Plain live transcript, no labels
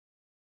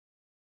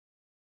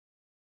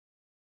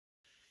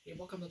Hey,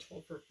 welcome to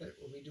 12 for Fit,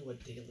 where we do a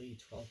daily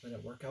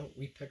 12-minute workout.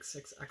 We pick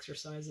 6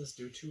 exercises,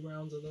 do 2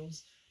 rounds of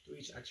those, do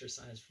each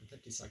exercise for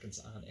 50 seconds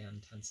on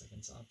and 10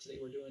 seconds off. Today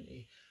we're doing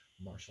a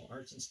martial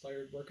arts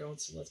inspired workout,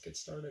 so let's get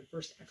started.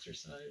 First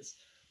exercise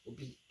will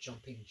be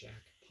jumping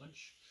jack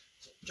punch.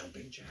 So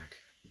jumping jack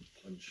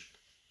punch,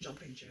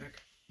 jumping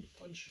jack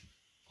punch,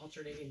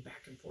 alternating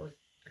back and forth.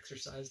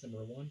 Exercise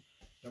number 1.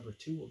 Number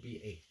 2 will be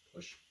a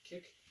push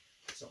kick.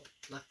 So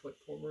left foot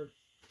forward,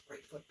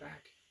 right foot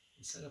back.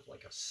 Instead of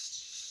like a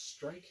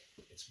strike,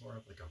 it's more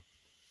of like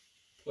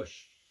a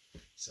push.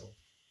 So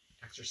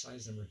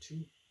exercise number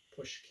 2,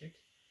 push kick.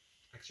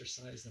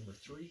 Exercise number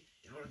 3,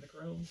 down on the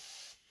ground.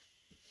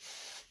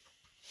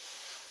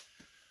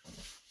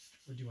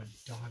 We're doing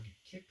dog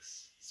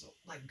kicks. So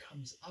leg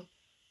comes up,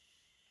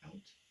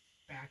 out,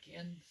 back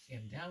in,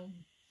 and down.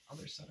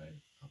 Other side,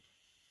 up,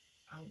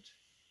 out,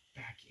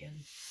 back in,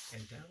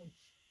 and down.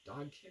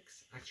 Dog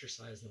kicks.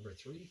 Exercise number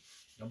 3.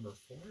 Number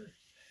 4.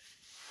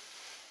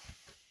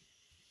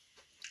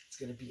 It's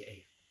going to be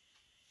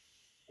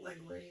a leg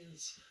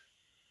raise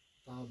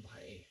followed by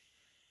a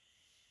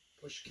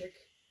push kick.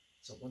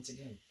 So once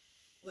again,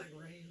 leg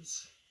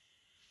raise,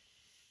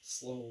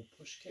 slow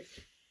push kick.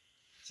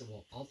 So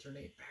we'll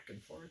alternate back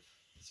and forth.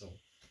 So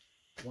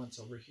once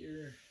over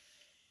here,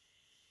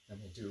 then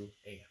we'll do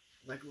a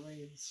leg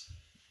raise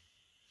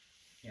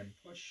and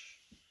push,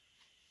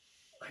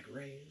 leg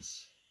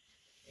raise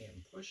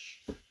and push.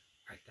 All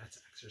right, that's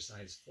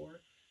exercise 4.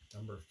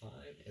 Number 5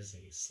 is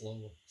a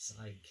slow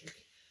side kick.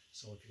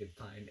 So if you could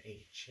find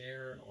a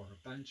chair or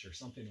a bench or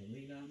something to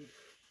lean on.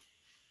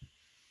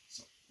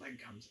 So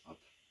leg comes up,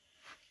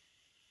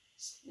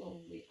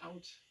 slowly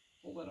out,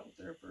 hold it out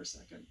there for a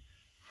second,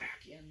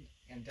 back in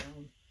and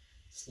down,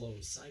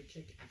 slow side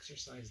kick.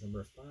 Exercise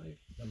number 5.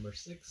 Number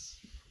 6,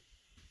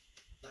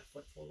 left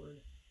foot forward,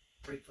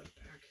 right foot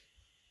back.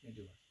 I'm gonna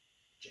do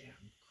a jab,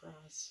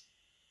 cross,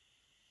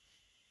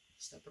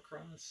 step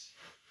across,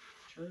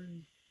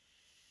 turn,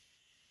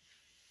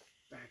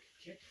 back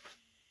kick.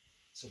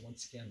 So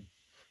once again,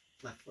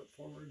 left foot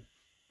forward,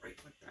 right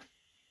foot back,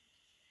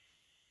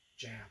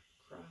 jab,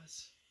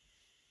 cross,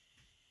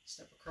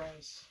 step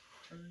across,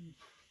 turn,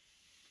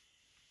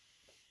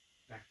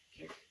 back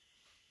kick.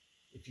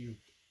 If you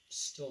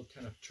still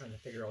kind of trying to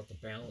figure out the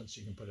balance,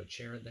 you can put a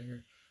chair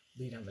there,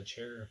 lean on the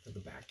chair for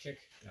the back kick.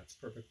 That's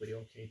perfectly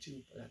okay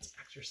too, but that's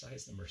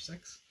exercise number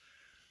 6.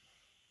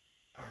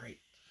 All right,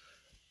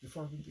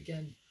 before we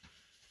begin,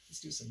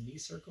 let's do some knee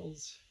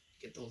circles,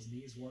 get those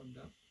knees warmed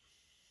up.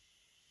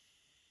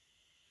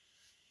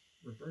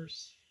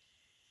 Reverse.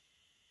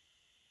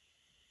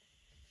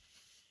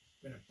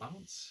 We're gonna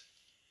bounce.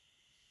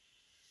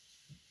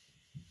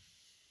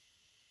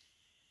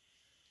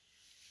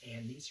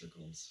 And knee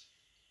circles.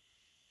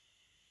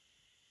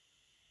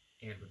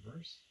 And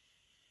reverse.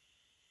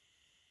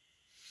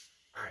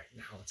 All right,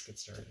 now let's get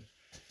started.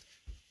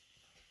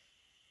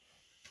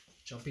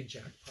 Jumping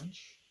jack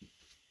punch.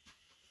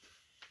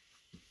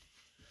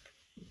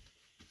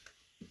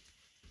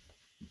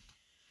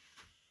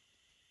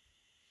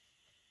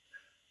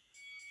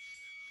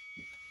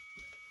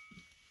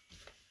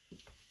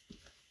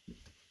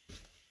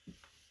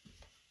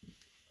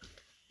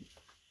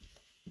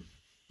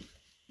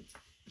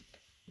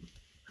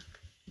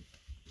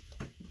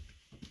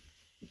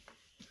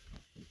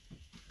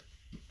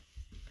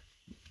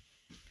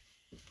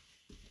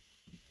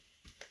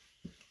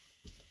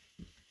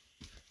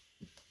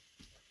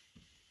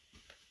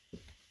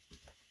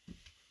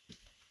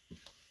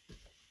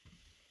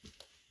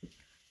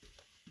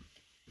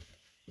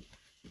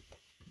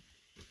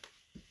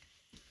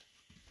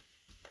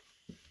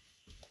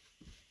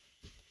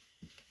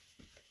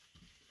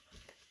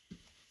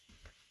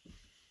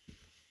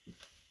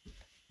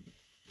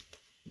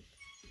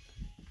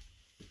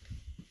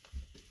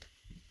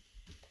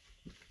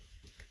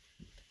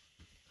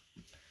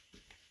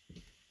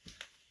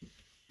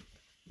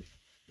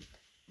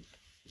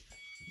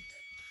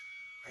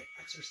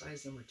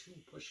 Exercise number 2,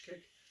 push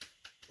kick.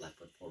 Left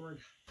foot forward,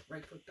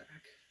 right foot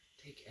back.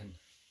 Take and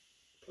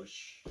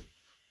push,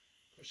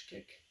 push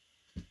kick.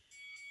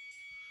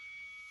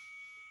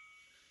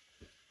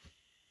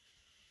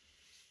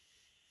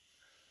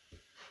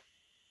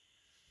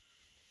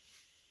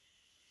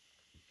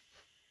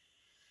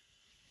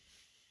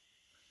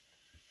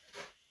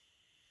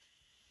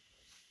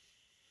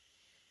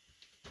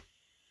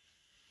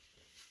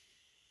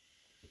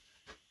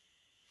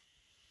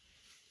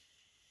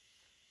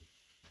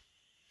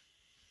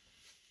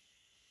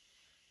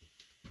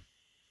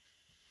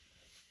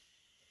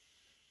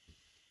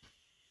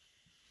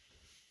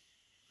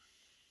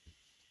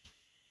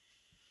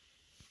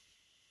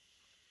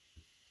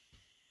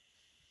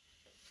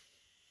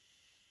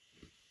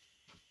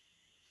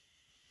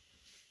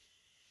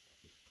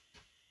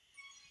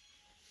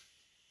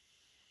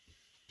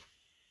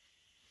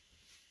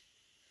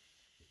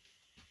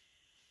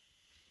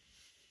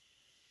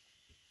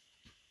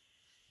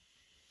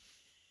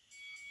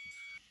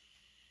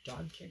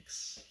 Dog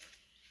kicks.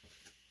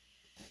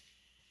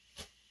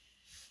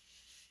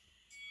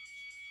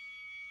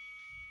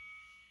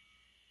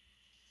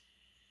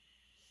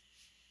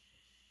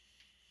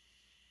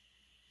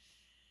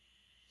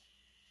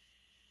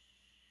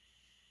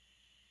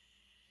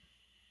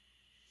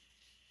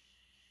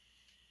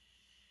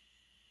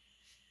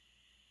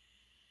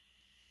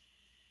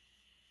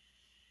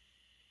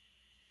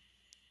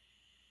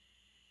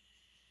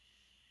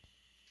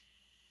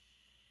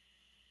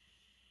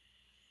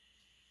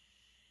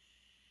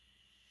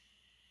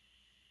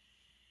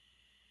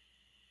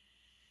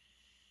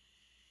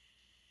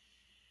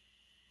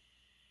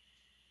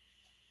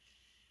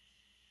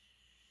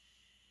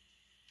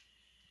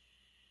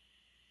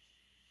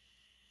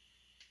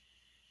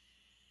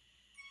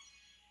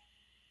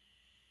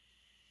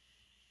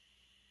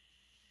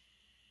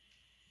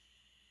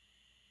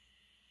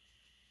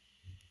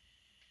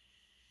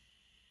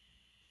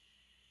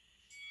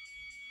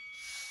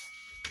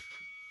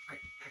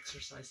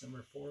 exercise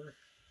number 4,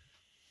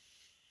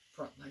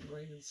 front leg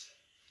raise,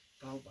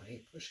 followed by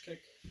a push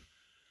kick.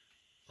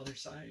 Other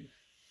side,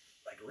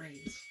 leg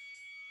raise,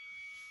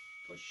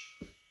 push.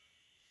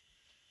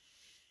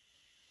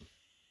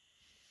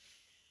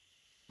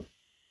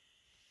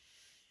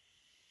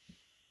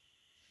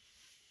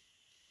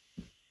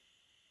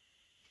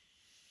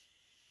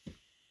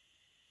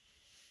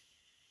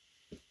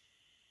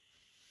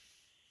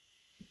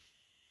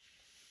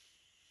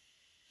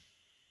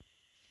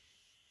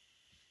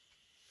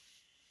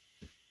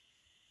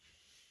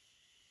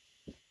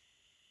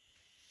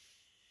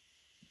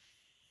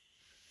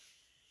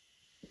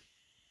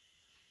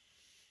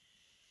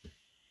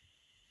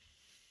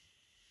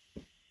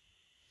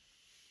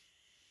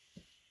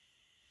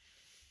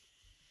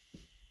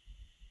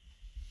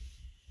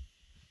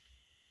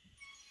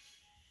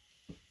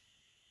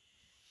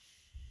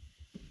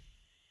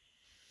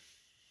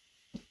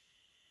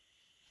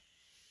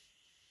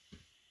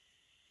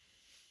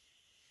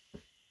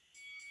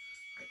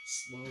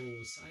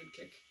 Slow side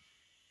kick.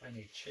 Find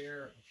a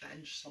chair, a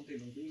bench, something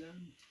to lean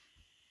on.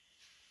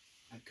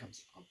 Head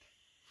comes up,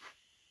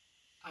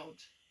 out,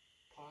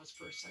 pause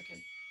for a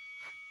second,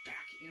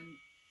 back in,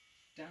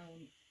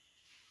 down.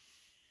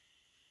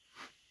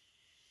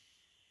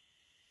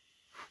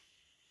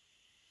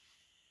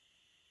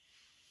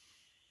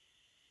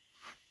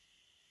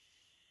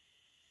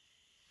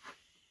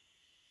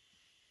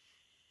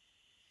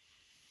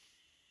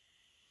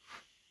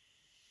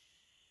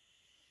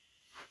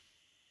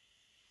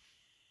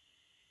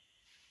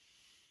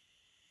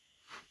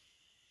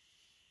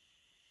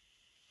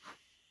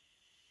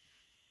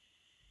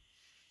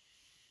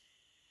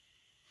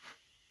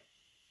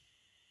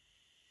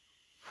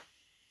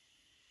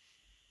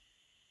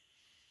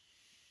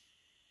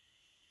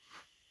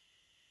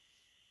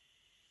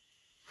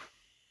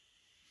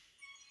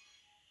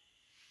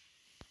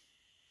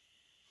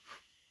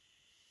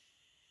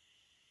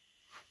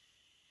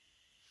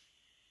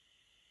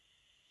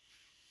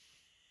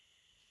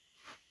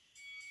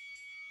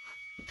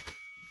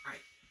 All right,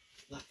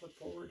 left foot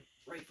forward,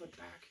 right foot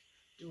back,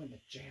 doing the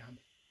jab,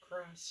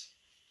 cross,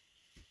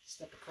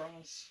 step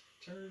across,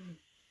 turn,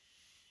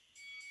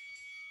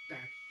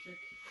 back kick.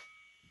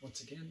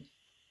 Once again,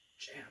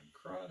 jab,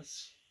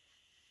 cross,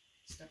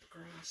 step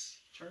across,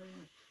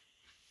 turn,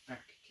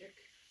 back kick.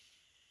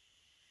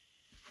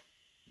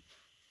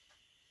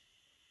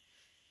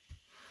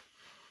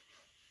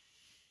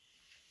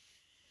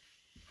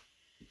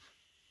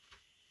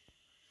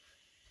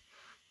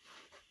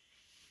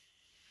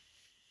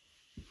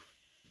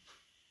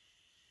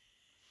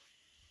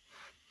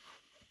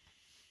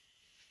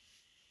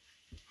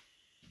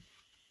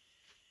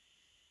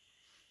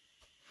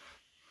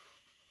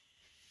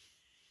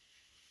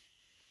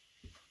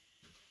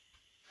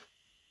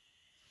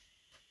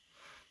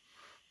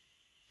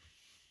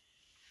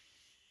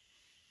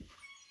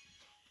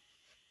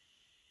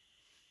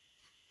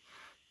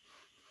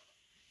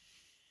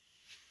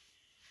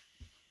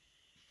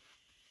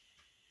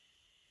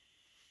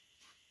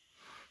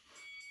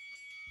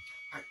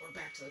 All right, we're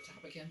back to the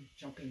top again.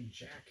 Jumping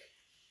jack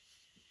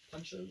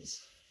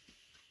punches.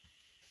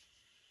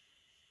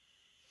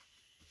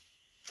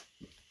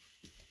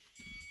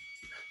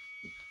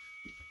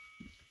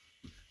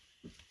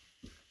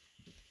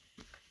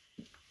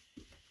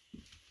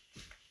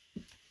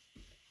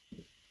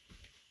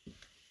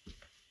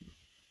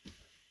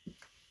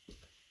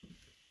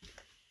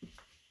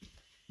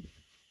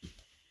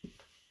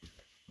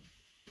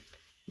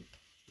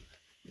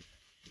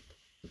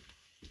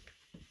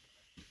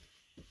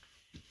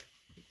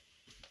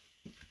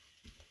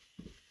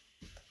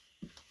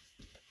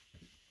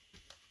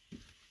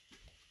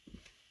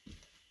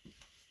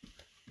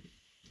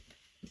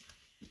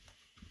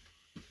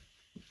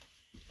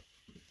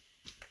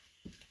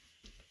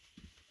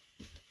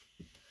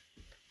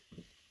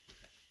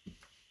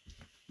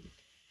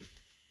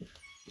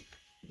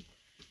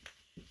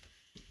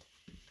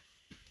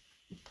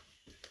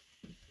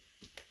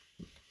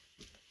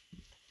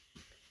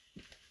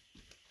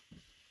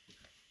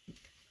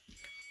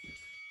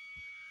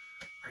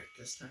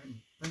 This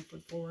time, right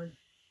foot forward,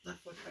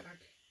 left foot back,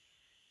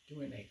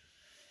 doing a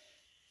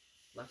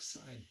left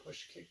side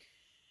push kick.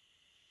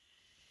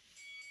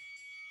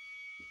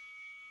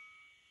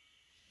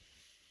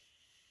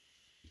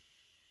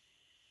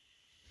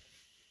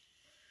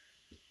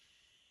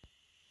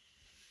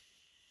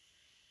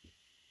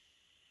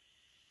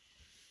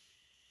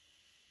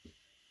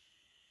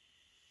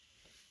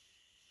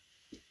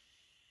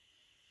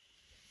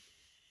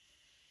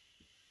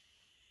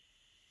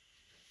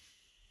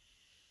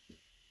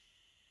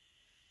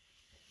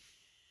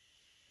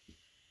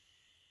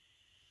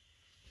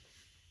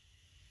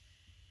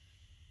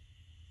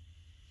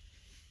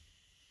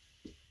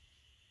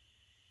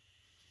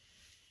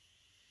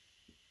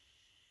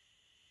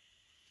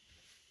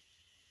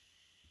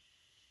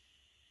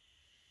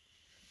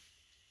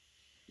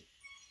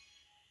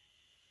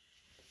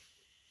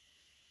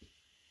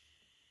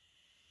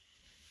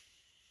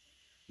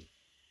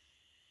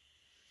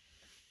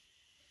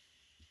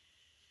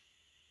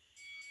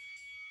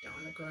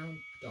 background,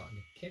 dog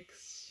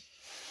kicks.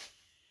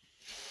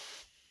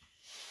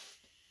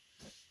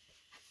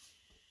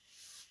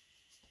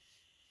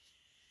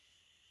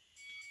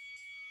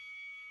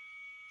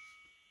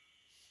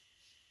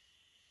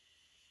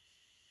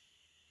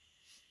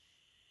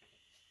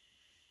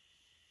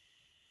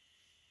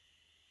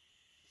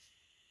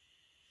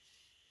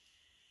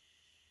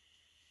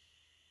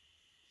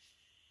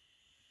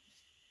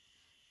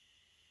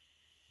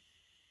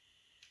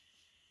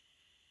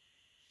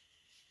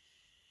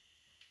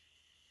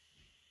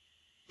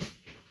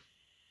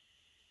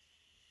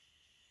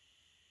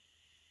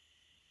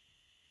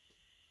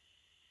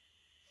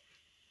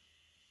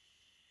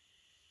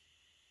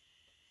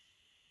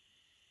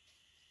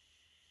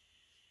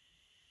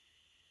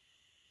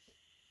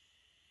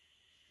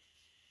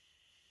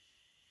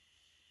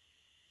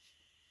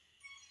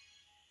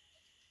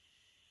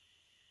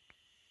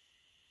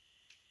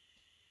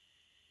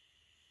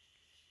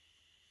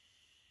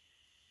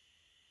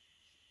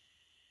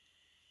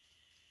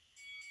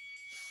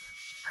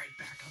 All right,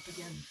 back up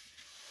again.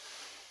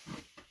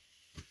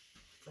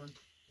 Front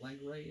leg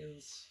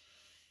raise.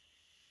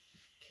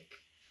 Kick.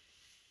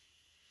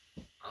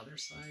 Other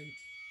side.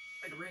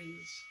 Leg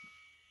raise.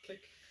 Kick.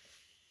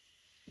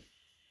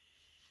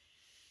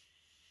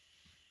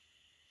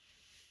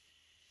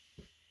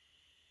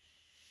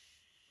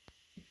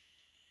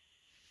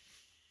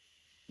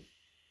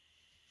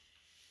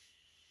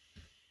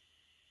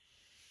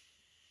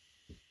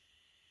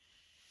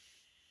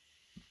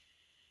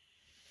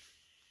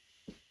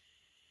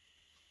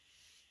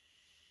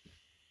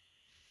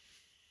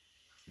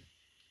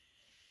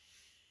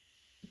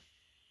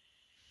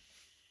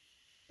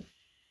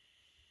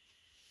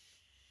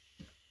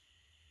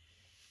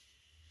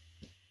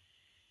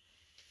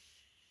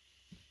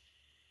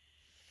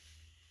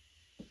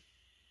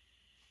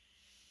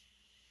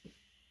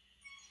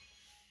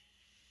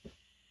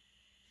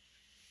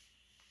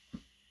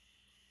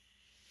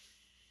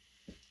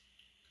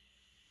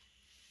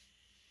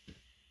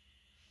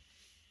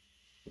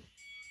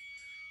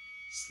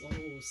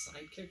 Slow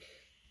side kick.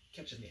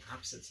 Catching the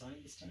opposite side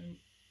this time.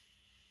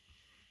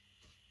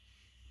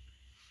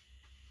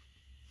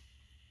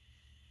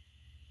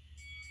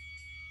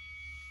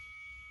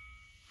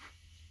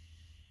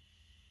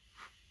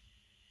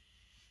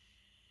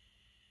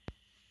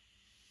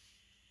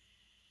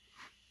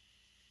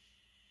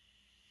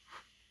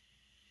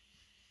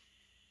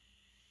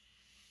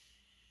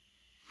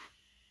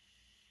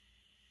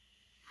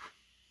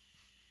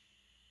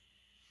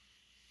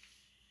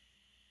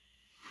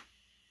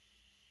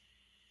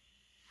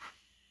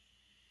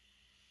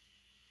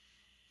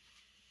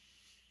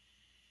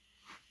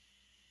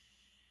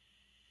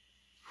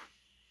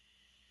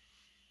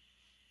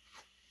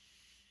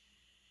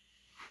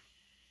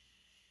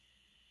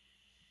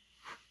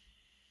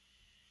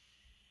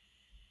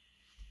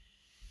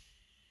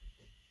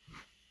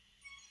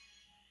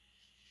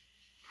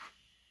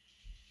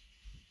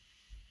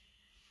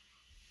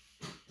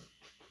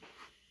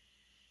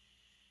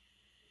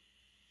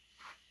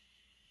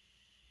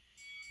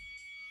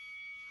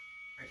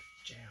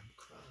 Jab,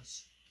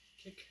 cross,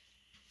 kick,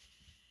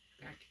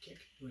 back kick,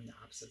 doing the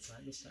opposite side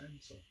this time.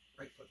 So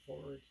right foot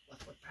forward,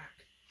 left foot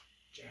back,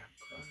 jab,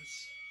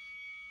 cross,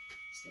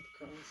 step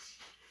across.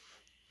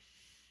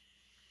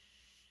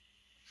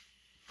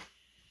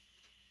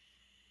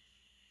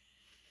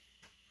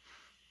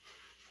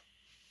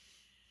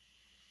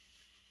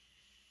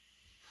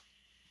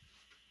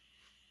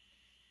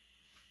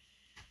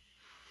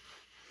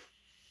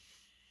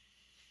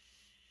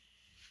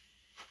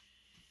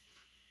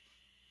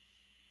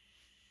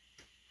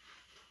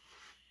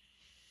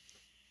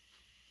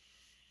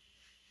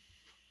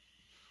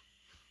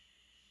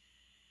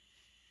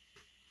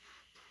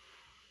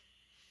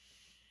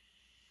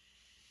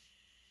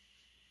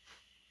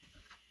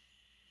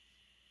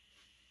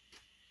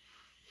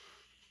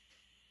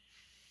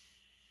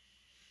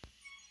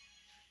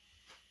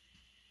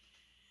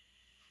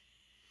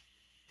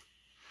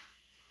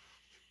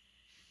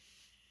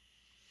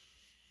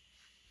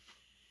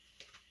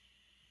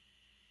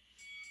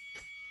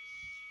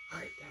 All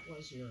right, that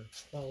was your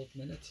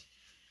 12-minute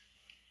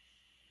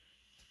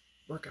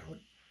workout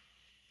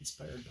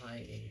inspired by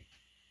a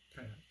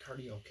kind of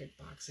cardio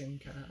kickboxing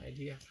kind of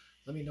idea.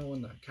 Let me know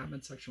in the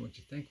comment section what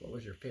you think. What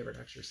was your favorite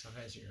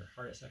exercise or your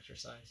hardest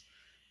exercise?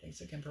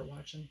 Thanks again for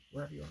watching.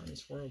 Wherever you are in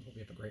this world, hope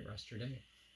you have a great rest of your day.